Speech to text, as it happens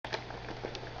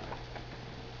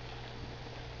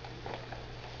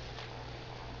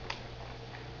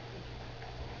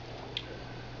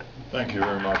Thank you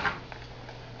very much.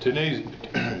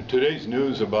 Today's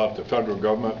news about the federal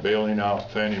government bailing out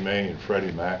Fannie Mae and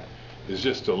Freddie Mac is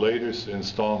just the latest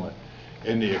installment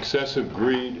in the excessive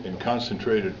greed and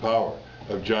concentrated power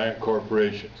of giant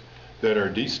corporations that are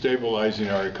destabilizing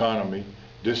our economy,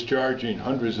 discharging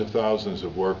hundreds of thousands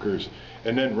of workers,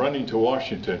 and then running to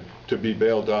Washington to be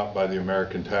bailed out by the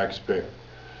American taxpayer.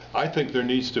 I think there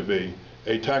needs to be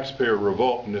a taxpayer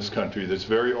revolt in this country that's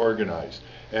very organized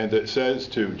and that says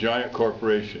to giant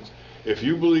corporations, if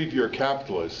you believe you're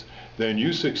capitalists, then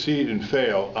you succeed and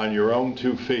fail on your own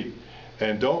 2 feet,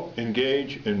 and don't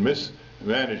engage in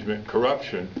mismanagement,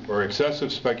 corruption, or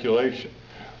excessive speculation,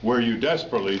 where you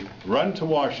desperately run to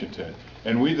Washington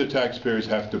and we the taxpayers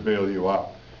have to bail you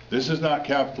out. This is not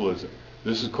capitalism.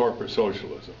 This is corporate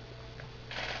socialism.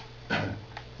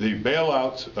 The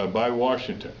bailouts by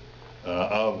Washington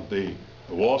of the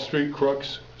Wall Street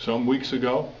crooks some weeks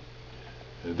ago,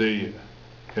 the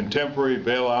contemporary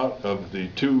bailout of the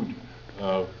 2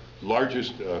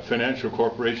 largest financial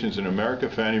corporations in America,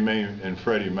 Fannie Mae and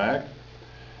Freddie Mac,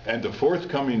 and the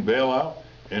forthcoming bailout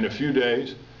in a few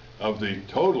days of the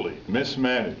totally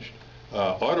mismanaged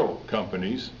auto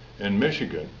companies in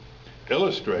Michigan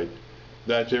illustrate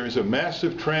that there is a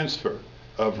massive transfer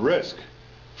of risk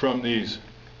from these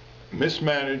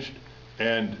mismanaged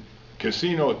and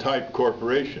casino-type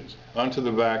corporations onto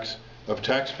the backs of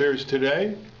taxpayers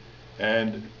today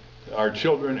and our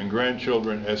children and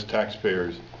grandchildren as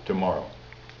taxpayers tomorrow.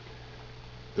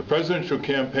 The presidential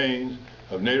campaign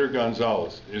of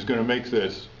Nader-Gonzalez is going to make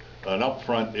this an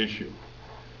upfront issue.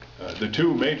 The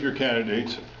 2 major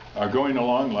candidates are going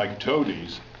along like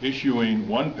toadies, issuing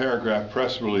 1-paragraph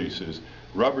press releases,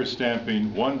 rubber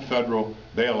stamping one federal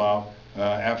bailout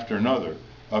after another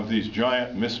of these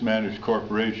giant mismanaged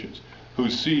corporations,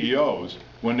 whose CEOs,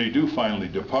 when they do finally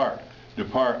depart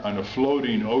on a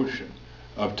floating ocean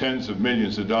of tens of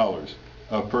millions of dollars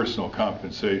of personal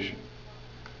compensation.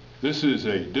 This is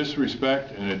a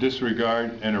disrespect and a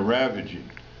disregard and a ravaging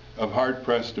of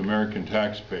hard-pressed American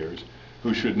taxpayers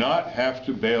who should not have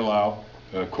to bail out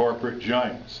corporate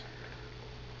giants.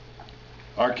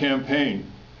 Our campaign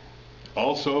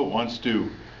also wants to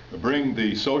bring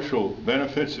the social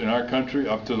benefits in our country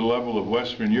up to the level of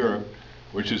Western Europe,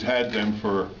 which has had them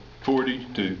for 40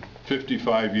 to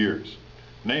 55 years.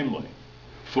 Namely,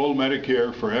 full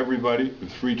Medicare for everybody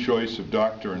with free choice of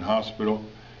doctor and hospital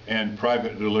and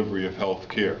private delivery of health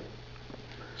care.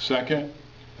 Second,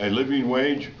 a living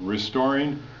wage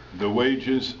restoring the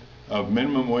wages of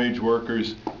minimum wage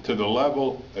workers to the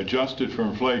level adjusted for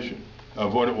inflation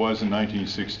of what it was in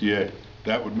 1968.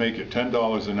 That would make it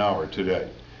 $10 an hour today.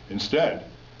 Instead,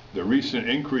 the recent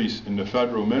increase in the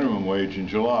federal minimum wage in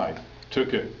July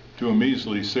took it to a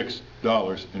measly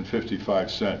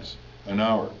 $6.55 an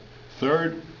hour.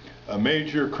 Third, a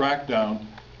major crackdown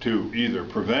to either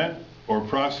prevent or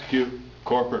prosecute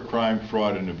corporate crime,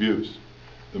 fraud, and abuse.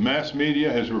 The mass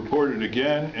media has reported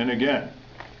again and again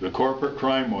the corporate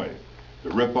crime wave, the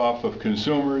rip-off of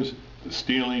consumers, the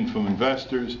stealing from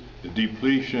investors, the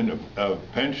depletion of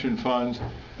pension funds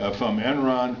from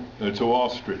Enron to Wall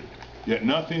Street. Yet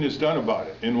nothing is done about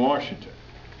it in Washington,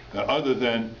 other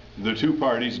than the 2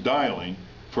 parties dialing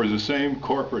for the same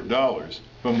corporate dollars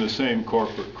from the same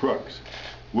corporate crooks.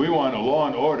 We want a law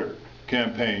and order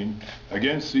campaign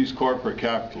against these corporate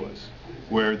capitalists,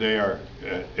 where they are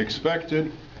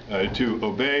expected to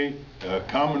obey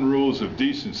common rules of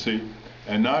decency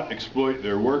and not exploit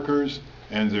their workers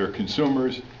and their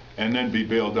consumers and then be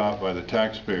bailed out by the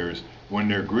taxpayers when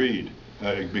their greed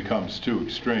becomes too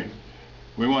extreme.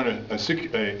 We want a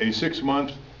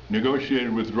 6-month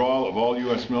negotiated withdrawal of all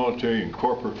U.S. military and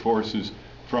corporate forces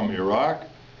from Iraq,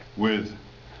 with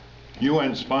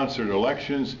UN-sponsored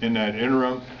elections in that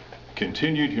interim,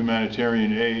 continued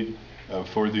humanitarian aid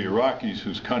for the Iraqis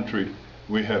whose country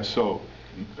we have so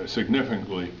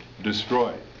significantly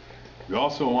destroyed. We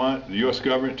also want the U.S.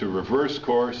 government to reverse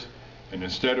course, and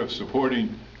instead of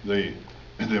supporting the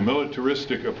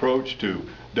militaristic approach to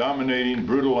dominating,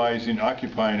 brutalizing,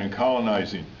 occupying, and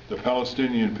colonizing the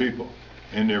Palestinian people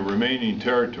in their remaining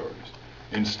territories,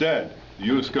 instead, the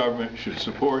U.S. government should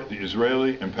support the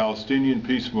Israeli and Palestinian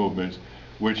peace movements,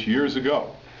 which years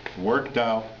ago worked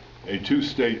out a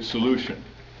 2-state solution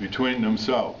between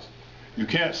themselves. You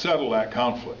can't settle that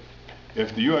conflict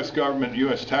if the U.S. government,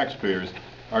 U.S. taxpayers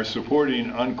are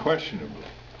supporting unquestionably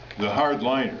the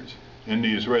hardliners in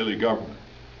the Israeli government.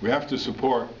 We have to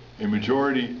support a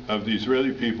majority of the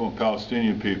Israeli people and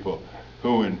Palestinian people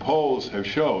who in polls have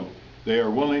showed they are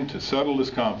willing to settle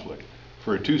this conflict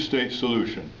for a 2-state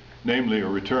solution, namely a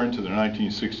return to the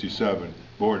 1967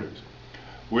 borders.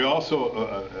 We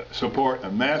also support a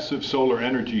massive solar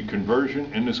energy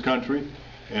conversion in this country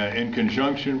in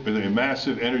conjunction with a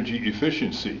massive energy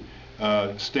efficiency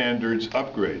standards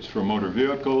upgrades for motor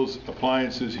vehicles,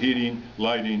 appliances, heating,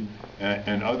 lighting,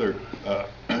 and other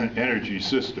energy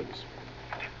systems.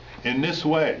 In this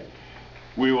way,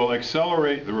 we will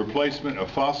accelerate the replacement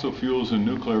of fossil fuels and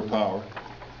nuclear power,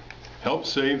 help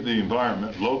save the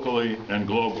environment locally and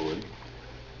globally,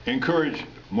 encourage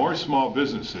more small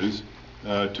businesses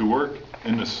to work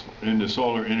in the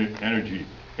solar energy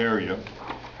area,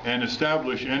 and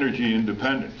establish energy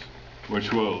independence,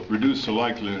 which will reduce the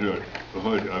likelihood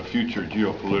of future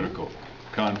geopolitical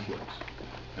conflicts.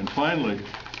 And finally,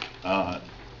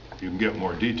 you can get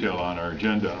more detail on our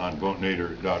agenda on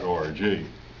votenader.org.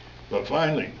 But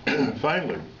finally,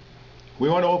 we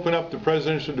want to open up the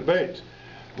presidential debates.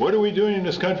 What are we doing in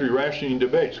this country rationing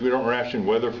debates? We don't ration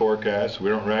weather forecasts, we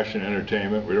don't ration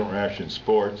entertainment, we don't ration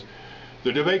sports.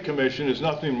 The Debate Commission is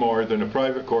nothing more than a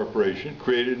private corporation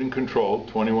created and controlled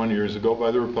 21 years ago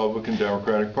by the Republican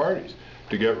Democratic parties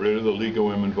to get rid of the League of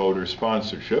Women Voters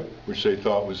sponsorship, which they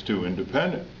thought was too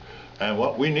independent. And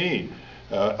what we need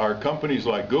are companies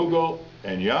like Google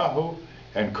and Yahoo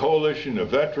and coalition of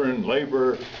veteran,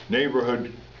 labor,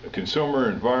 neighborhood, consumer,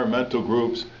 environmental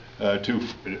groups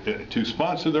to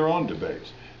sponsor their own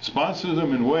debates. Sponsor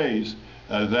them in ways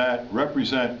that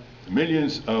represent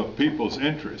millions of people's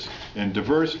interests and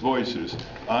diverse voices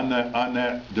on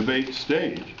that debate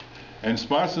stage, and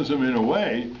sponsors them in a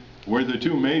way where the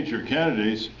two major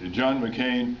candidates, John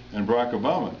McCain and Barack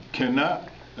Obama, cannot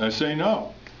say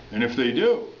no. And if they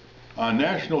do, on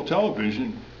national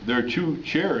television, their two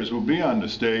chairs will be on the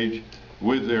stage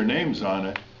with their names on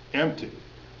it, empty.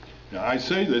 Now, I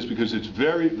say this because it's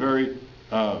very, very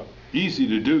easy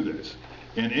to do this.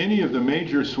 In any of the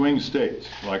major swing states,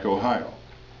 like Ohio,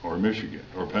 or Michigan,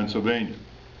 or Pennsylvania,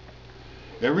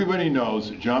 everybody knows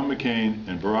that John McCain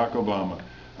and Barack Obama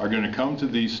are going to come to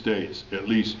these states at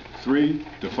least 3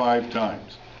 to 5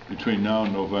 times between now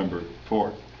and November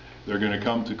 4th. They're going to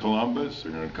come to Columbus,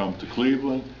 they're going to come to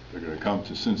Cleveland, they're going to come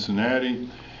to Cincinnati,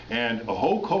 and a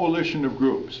whole coalition of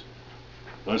groups.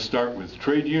 Let's start with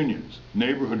trade unions,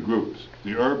 neighborhood groups,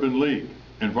 the Urban League,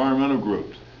 environmental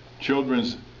groups,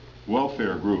 children's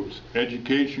welfare groups,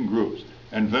 education groups,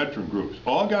 and veteran groups,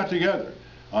 all got together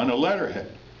on a letterhead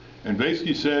and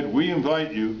basically said, we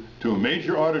invite you to a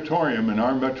major auditorium in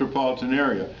our metropolitan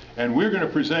area, and we're going to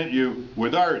present you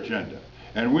with our agenda,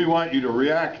 and we want you to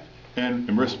react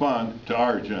and respond to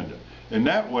our agenda. In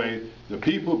that way, the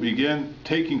people begin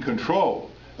taking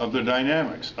control of the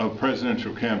dynamics of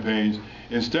presidential campaigns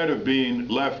instead of being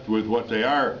left with what they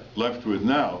are left with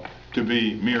now, to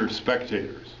be mere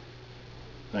spectators.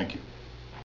 Thank you.